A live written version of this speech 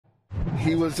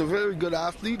He was a very good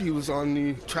athlete. He was on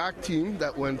the track team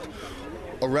that went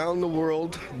around the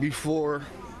world before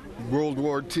World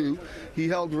War II. He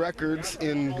held records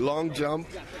in long jump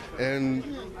and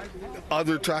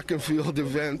other track and field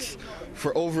events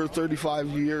for over 35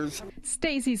 years.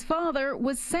 Stacy's father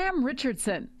was Sam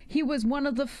Richardson. He was one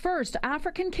of the first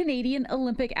African-Canadian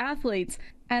Olympic athletes.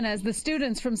 And as the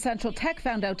students from Central Tech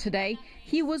found out today,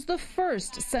 he was the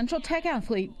first Central Tech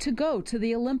athlete to go to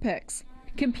the Olympics,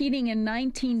 competing in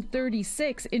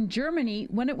 1936 in Germany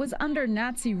when it was under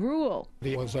Nazi rule.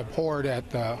 He was abhorred at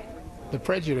the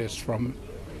prejudice from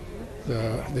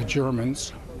the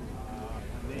Germans,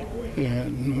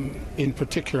 in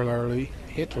particularly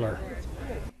Hitler.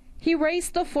 He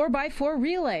raced the 4x4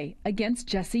 relay against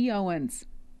Jesse Owens.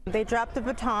 They dropped the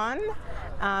baton.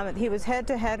 He was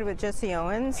head-to-head with Jesse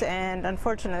Owens, and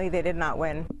unfortunately they did not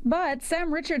win. But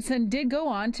Sam Richardson did go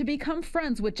on to become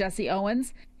friends with Jesse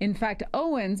Owens. In fact,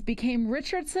 Owens became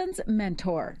Richardson's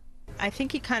mentor. I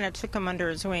think he kind of took him under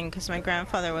his wing because my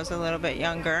grandfather was a little bit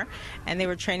younger, and they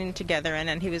were training together, and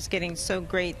then he was getting so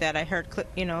great that I heard,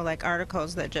 like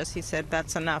articles that Jesse said,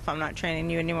 "That's enough, I'm not training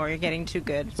you anymore, you're getting too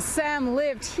good." Sam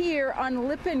lived here on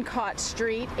Lippincott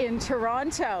Street in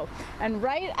Toronto, and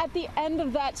right at the end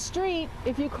of that street,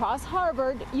 if you cross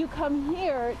Harvard, you come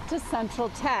here to Central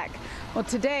Tech. Well,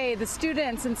 today the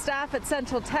students and staff at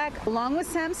Central Tech, along with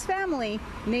Sam's family,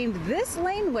 named this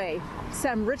laneway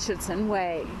Sam Richardson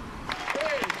Way.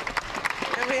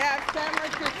 And we have Sam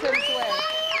Richardson's Way.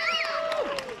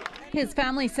 His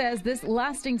family says this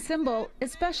lasting symbol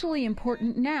is especially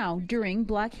important now during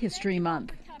Black History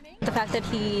Month. The fact that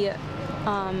he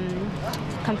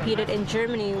competed in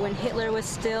Germany when Hitler was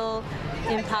still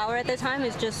in power at the time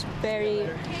is just very,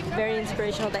 very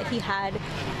inspirational, that he had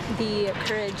the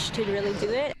courage to really do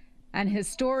it. And his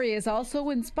story is also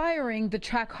inspiring the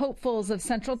track hopefuls of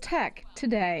Central Tech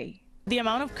today. The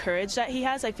amount of courage that he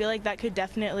has, I feel like that could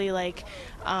definitely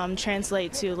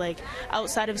translate to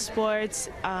outside of sports.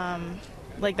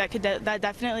 That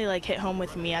definitely hit home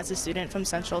with me as a student from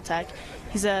Central Tech.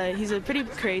 He's a pretty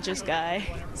courageous guy.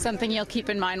 Something you'll keep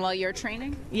in mind while you're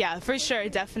training? Yeah, for sure,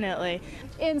 definitely.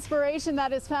 Inspiration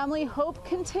that his family hope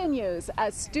continues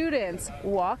as students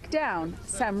walk down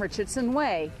Sam Richardson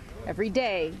Way every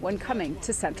day when coming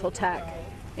to Central Tech.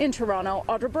 In Toronto,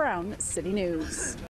 Audra Brown, City News.